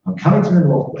said, I'm coming to the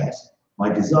Northwest. My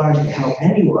desire is to help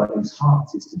anyone whose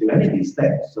heart is to do any of these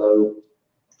things. So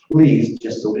please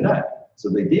just sort it out. So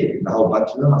they did, a whole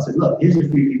bunch of them. I said, look, here's a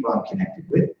few people I'm connected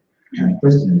with. And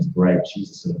Kristen is great.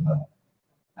 She's a sort of a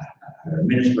her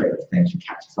administrative thing, she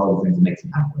catches hold of things and makes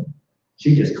it happen.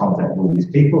 She just contacted all these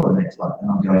people, and it's like, and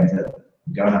I'm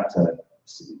going up to,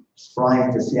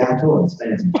 flying to Seattle and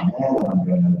spending some time there, then I'm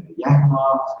going over to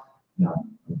Yakima. No,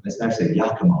 let's now say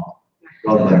Yakima,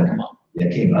 rather than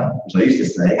Yakima, which I used to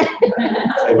say.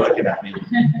 They're working at me.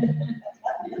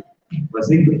 But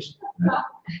it's English.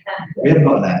 We haven't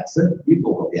got an accent. You've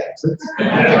all got the accents.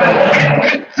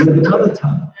 You have another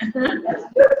tongue.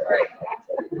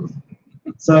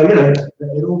 So, you know,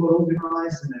 it all got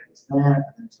organised and it's there, and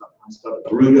then I started to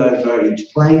brood over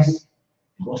each place.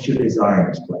 What's your desire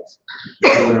in this place?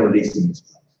 What do you want to release in this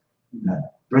place? You know,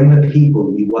 bring the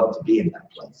people you want to be in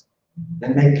that place.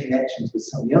 Then make connections with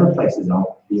some of the other places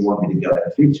you want me to go in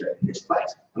the future in this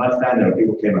place. And I found there are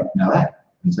people who came up from LA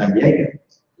and San Diego,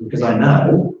 because I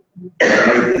know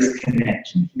this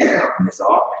connection here, and this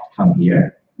arc to come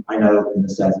here. I know in the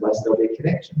Southwest there'll be a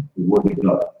connection. We've already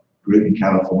got a group in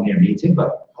California meeting,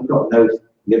 but I've got no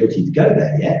liberty to go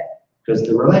there yet because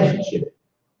the relationship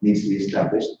needs to be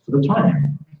established for the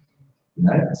timing. You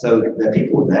know, so there are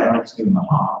people there, and I just give them a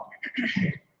heart.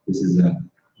 This is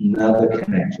another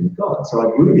connection with God. So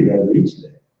I brooded over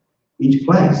each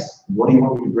place. What do you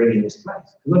want me to bring in this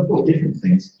place? Because I've got different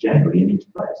things generally in each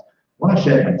place. When I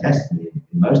share my testimony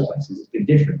in most places, it's been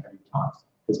different every time.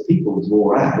 Because people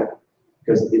draw out,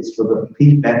 because it's for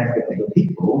the benefit of the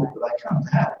people that I come to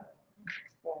help.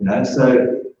 You know,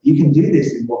 so you can do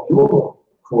this in what your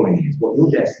calling is, what your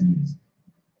destiny is,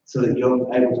 so that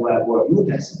you're able to outwork your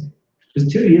destiny.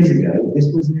 Because 2 years ago, this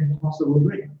was an impossible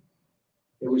dream.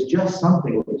 It was just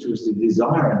something which was the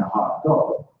desire in the heart of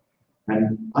God.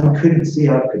 And I couldn't see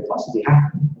how it could possibly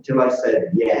happen until I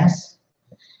said yes.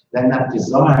 Then that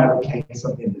desire became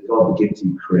something that God began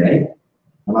to create.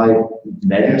 And I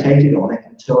meditated on it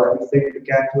until everything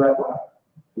began to outwork.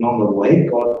 And on the way,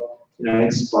 God, you know,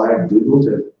 inspired Google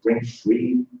to bring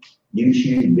free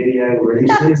YouTube video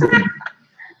releases.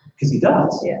 Because he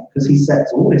does. Because he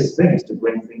sets all these things to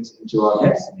bring things into our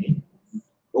destiny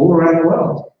all around the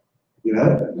world. You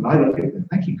know, and I look at them,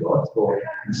 thank you, God, for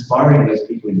inspiring those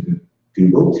people in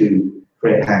Google to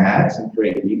create Hangouts and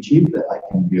create YouTube that I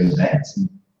can do events, and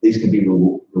these can be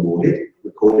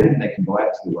recorded, and they can go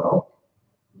out to the world.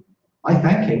 I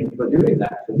thank him for doing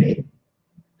that for me,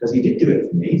 because he did do it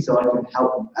for me, so I can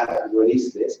help him out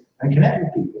release this and connect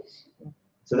with people.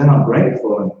 So then I'm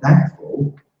grateful and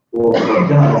thankful for what God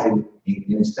does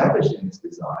in establishing this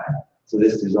desire, so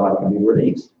this desire can be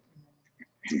released.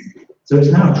 So it's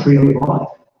now a tree of life,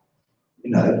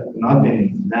 you know, and I've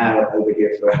been now over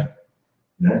here for,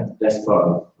 you know, best part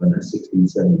of 16,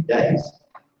 17 days,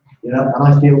 you know, and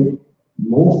I feel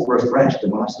more refreshed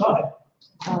than when I started.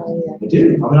 Oh, yeah. I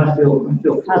do. I mean, I feel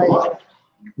full of life.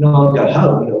 You know, I'll go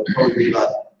home and it'll probably be like,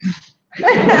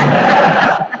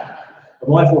 the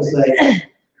wife will say,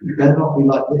 you better not be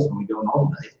like this when we go on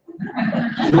holiday.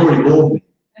 She's already warned me.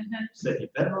 She said, you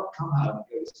better not come home and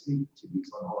go to sleep 2 weeks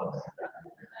on holiday.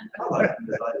 I like it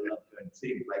because I love going to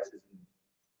see places and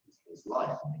it's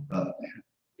life for me.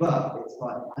 But it's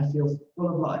like, I feel full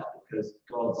of life because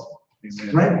God's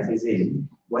strength is in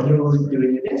when you're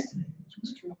doing your destiny.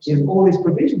 There's all these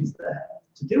provisions there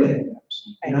to do it.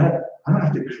 You know, I don't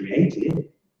have to create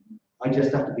it. I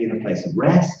just have to be in a place of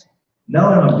rest,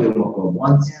 knowing I'm doing what God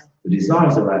wants. The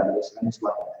desires are out this, and it's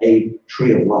like a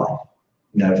tree of life.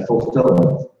 You know,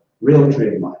 fulfillment, real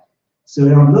tree of life. So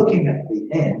I'm looking at the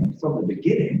end from the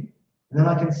beginning, and then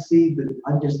I can see that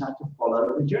I just have to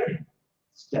follow the journey,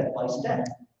 step by step.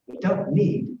 I don't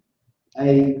need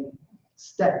a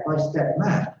step-by-step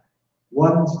map,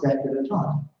 one step at a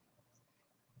time.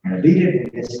 I'm obedient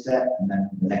in this step, and then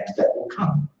the next step will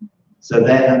come. So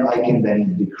then I can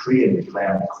then decree and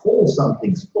declare and call some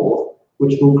things forth,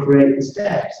 which will create the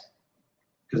steps.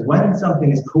 Because when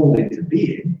something is called into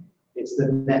being, it's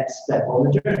the next step on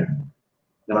the journey.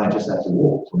 Then I just have to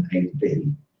walk from A to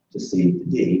B to C to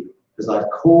D, because I've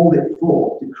called it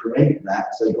forth to create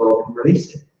that so God can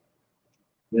release it.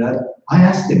 You know, I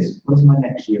asked him, what does my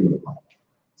next year look like?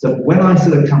 So when I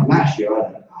sort of come last year, I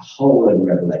had a whole load of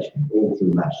revelation all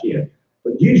through last year.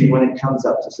 But usually when it comes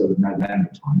up to sort of November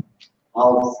time,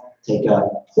 I'll take a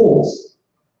pause.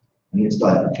 And it's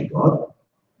like, okay, God,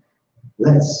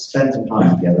 let's spend some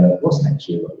time together. What's next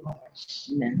year look like?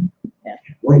 Yeah.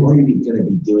 What are you going to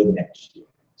be doing next year?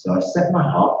 So I set my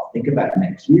heart, think about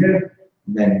next year,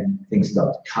 and then things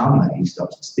start to come, and he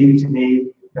starts to speak to me,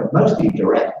 you know, mostly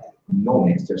directly.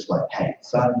 Normally it's just like, hey,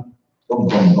 son, boom,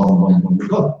 boom, boom, boom, boom,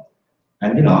 boom.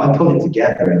 And, you know, I put it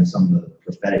together in some of the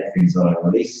prophetic things that I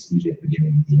release usually at the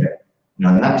beginning of the year. You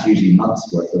know, and that's usually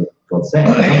months worth of God saying.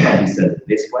 Sometimes he said it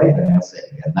this way, then he'll say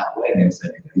it again that way, and he'll say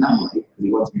it again that way, because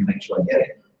he wants me to make sure I get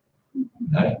it.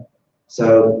 know?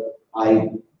 So I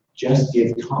just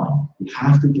give time. You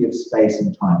have to give space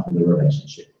and time for the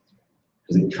relationship.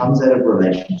 Because it comes out of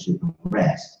relationship and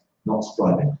rest, not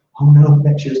striving. Oh no,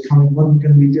 next year's coming, what are we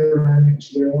going to be doing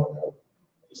next year? Oh, no.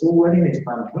 It's already in its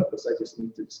plan and purpose, I just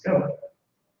need to discover it.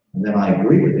 And then I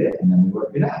agree with it, and then we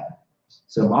work it out.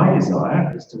 So my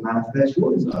desire is to manifest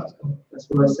your desires, God. That's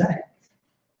what I say.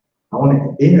 I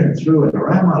want it in and through and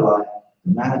around my life,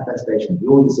 the manifestation of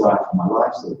your desire for my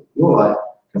life, so that your life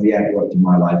can be outworked in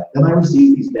my life. Then I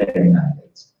receive these daily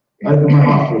mandates. I open my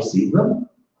heart to receive them.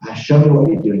 Show me what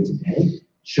you're doing today.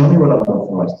 Show me what I'm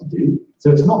authorized to do.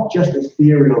 So it's not just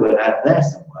ethereal and out there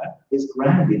somewhere. It's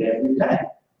grounded every day.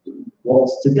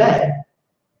 What's today?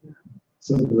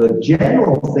 So the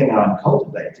general thing I'm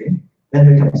cultivating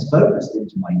then becomes focused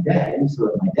into my day, so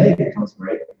that my day becomes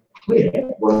very clear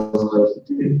what I'm supposed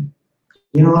to do.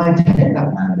 You know, I take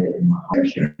that mandate in my heart.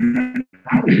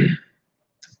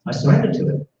 I surrender to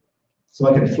it. So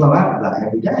I can flow out of that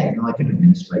every day, and I can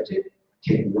administrate it,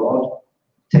 take the rod,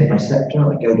 take my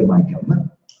scepter, I go to my government,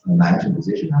 a mountain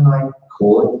position, and I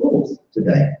call it forth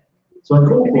today. So I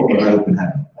call forth an open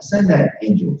heaven. I send out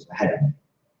angels ahead of me.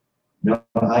 You know,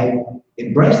 I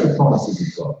embrace the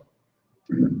promises of God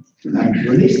and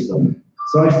release them.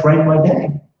 So I frame my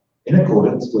day in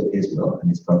accordance with His will and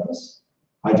His purpose.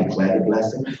 I declare the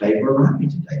blessing and favor around me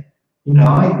today. You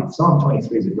know, Psalm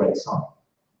 23 is a great psalm.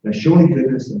 You know, surely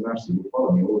goodness and mercy will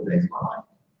follow me all the days of my life.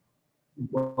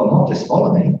 Well, not just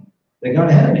follow me, they're going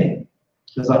ahead of me.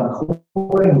 Because I'm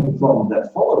calling from the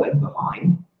following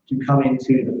behind to come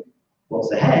into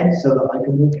what's ahead so that I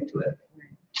can walk into it.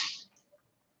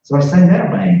 So I send out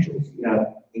my angels, you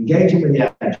know, engaging with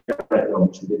the angelic realm,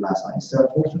 which we did last night, is so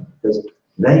important because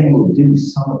they will do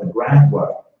some of the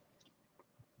groundwork.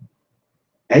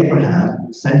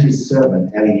 Abraham sent his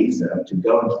servant Eliezer to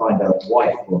go and find a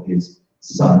wife for his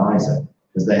son Isaac,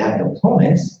 because they had the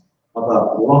promise of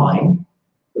a line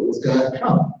that was going to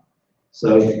come.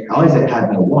 So Isaac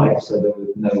had no wife, so there was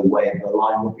no way the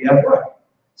line would be outworked.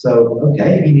 So,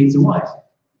 okay, he needs a wife.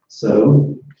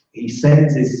 So he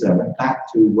sends his servant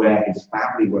back to where his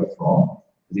family were from,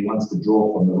 because he wants to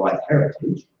draw from the right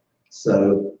heritage.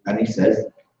 So, and he says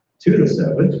to the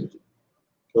servant,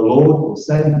 the Lord will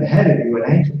send ahead of you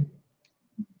an angel.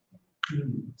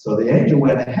 So the angel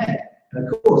went ahead. And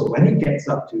of course, when he gets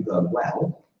up to the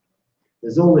well,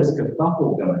 there's all this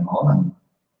kerfuffle going on, and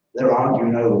they're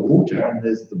arguing over water, and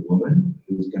there's the woman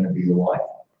who's going to be the wife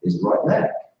is right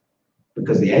there.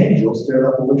 Because the angel stirred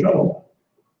up all the trouble.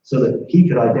 So that he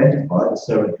could identify, the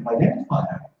servant can identify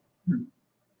her.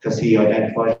 Because he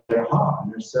identifies her heart,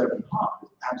 and her servant heart is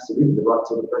absolutely the right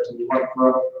sort of person you want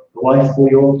for a wife for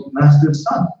your master's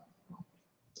son.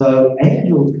 So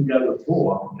angels can go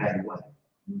before and prepare the way.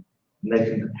 And they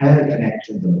can prepare the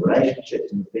connections and the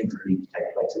relationships and the things that need to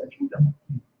take place in the kingdom.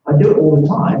 I do it all the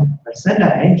time. I send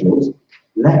out angels,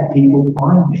 let people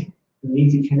find me who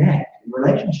need to connect in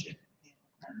relationship.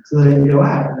 So they go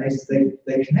out and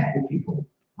they connect with people.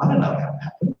 I don't know how it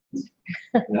happens.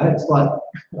 You know, it's like,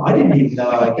 I didn't even know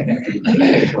I connected with Peter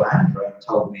until Andrea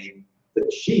told me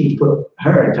that she put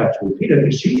her in touch with Peter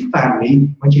because she found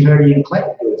me when she heard Ian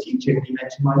Clayton do a teaching and he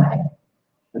mentioned my name.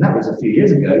 And that was a few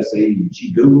years ago, so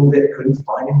she Googled it, couldn't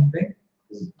find anything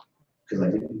because I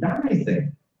didn't know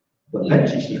anything. But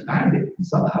eventually she found it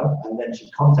somehow, and then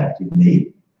she contacted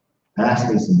me and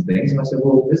asked me some things. And I said,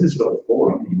 well, this is sort of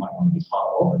forum you might want to be part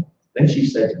of. And then she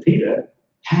said to Peter,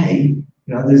 hey,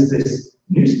 you know, there's this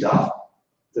new stuff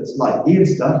that's like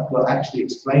Ian's stuff, but actually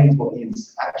explains what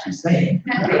Ian's actually saying.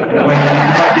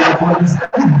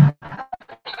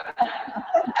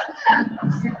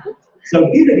 So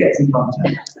Peter gets in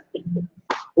contact.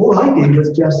 All I did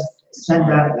was just send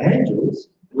out the angels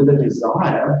with a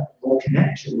desire or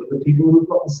connection with the people who've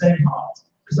got the same heart.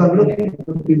 Because I'm looking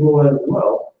for people all over the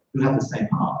world who have the same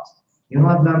heart. You know,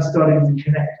 I'm now starting to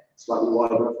connect slightly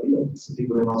wider afield. Some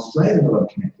people in Australia who I'm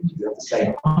connected to have the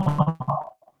same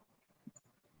heart.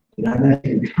 You know, and they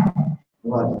can come.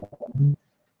 Like,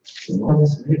 so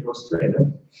here to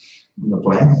Australia on the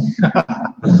plane.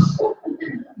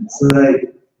 So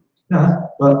they, no,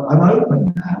 but I'm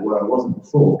open now where I wasn't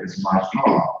before because my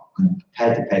heart, I'm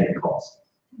prepared to pay the cost.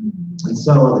 And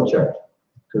so are the church.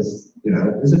 Because, you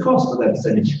know, there's a cost for them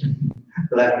sending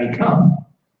for letting me come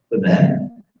for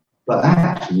them. But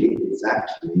actually, it's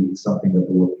actually something that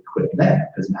will equip them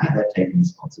because now they're taking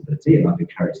responsibility and I've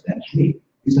encouraged them, hey,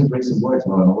 you can bring some words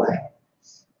while I'm away.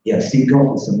 Yeah, see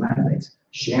God with some mandates.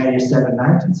 Share your 7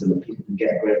 mountains so that people can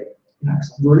get a great, you know,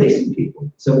 because I'm releasing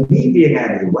people. So me being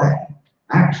out of the way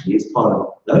actually is part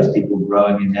of those people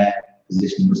growing in their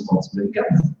position of responsibility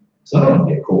government. So I don't want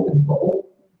to get caught in the bottle.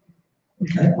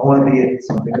 Okay? I want to be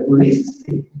something that releases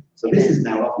people. So this is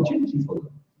now opportunity for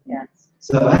them. Yes.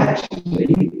 So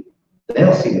actually,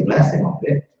 they'll see the blessing of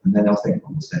it, and then they'll think,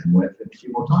 "I'm sending work for a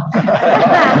few more times."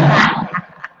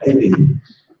 Maybe.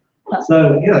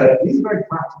 So, these are very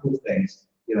practical things.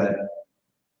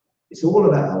 It's all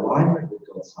about alignment with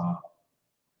God's heart,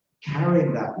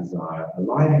 carrying that desire,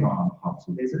 aligning our hearts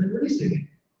with His, and then releasing it.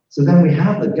 So then we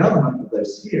have the government of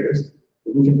those spheres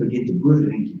that we can begin to brood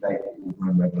and incubate with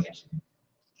revelation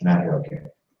and outward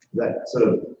care. That sort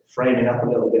of framing up a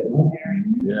little bit more.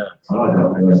 Yeah. I don't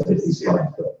know where 50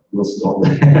 slides, but we'll stop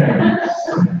there.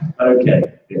 Okay.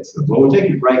 Yes. Well, we'll take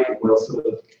a break and we'll sort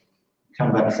of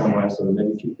come back somewhere, sort of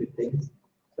maybe 2:15. Is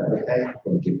that okay?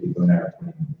 We'll give people an hour.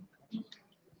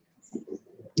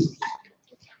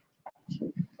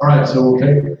 All right, so we'll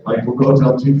go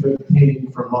till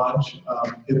 2:15 for lunch.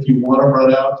 If you want to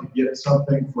run out to get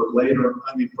something for later,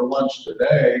 for lunch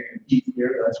today and eat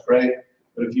here, that's great.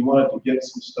 But if you wanted to get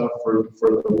some stuff for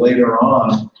later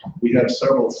on, we have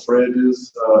several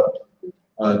fridges.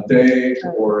 Dave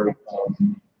or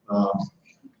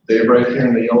Dave right here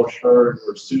in the yellow shirt,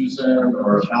 or Susan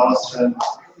or Allison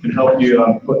can help you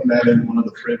putting that in one of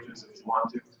the fridges if you want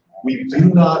to. We do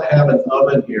not have an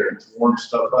oven here to warm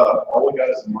stuff up. All we got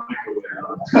is a microwave.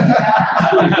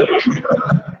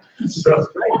 So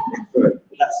Good.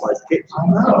 That's like kitchen. I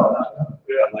know.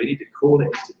 Yeah, I need to call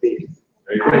it to be.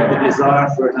 There you The go. desire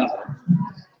for another.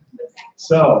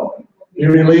 So be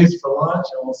released for lunch,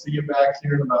 and we'll see you back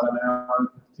here in about an hour and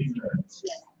 15 minutes.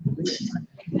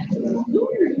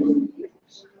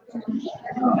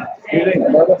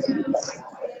 Anything, brother?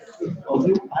 I'll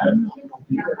do. I'm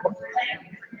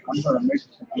gonna make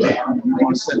you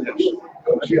want to send it.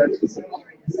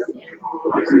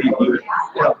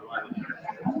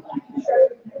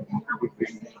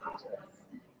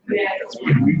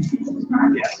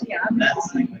 Yeah,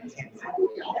 that's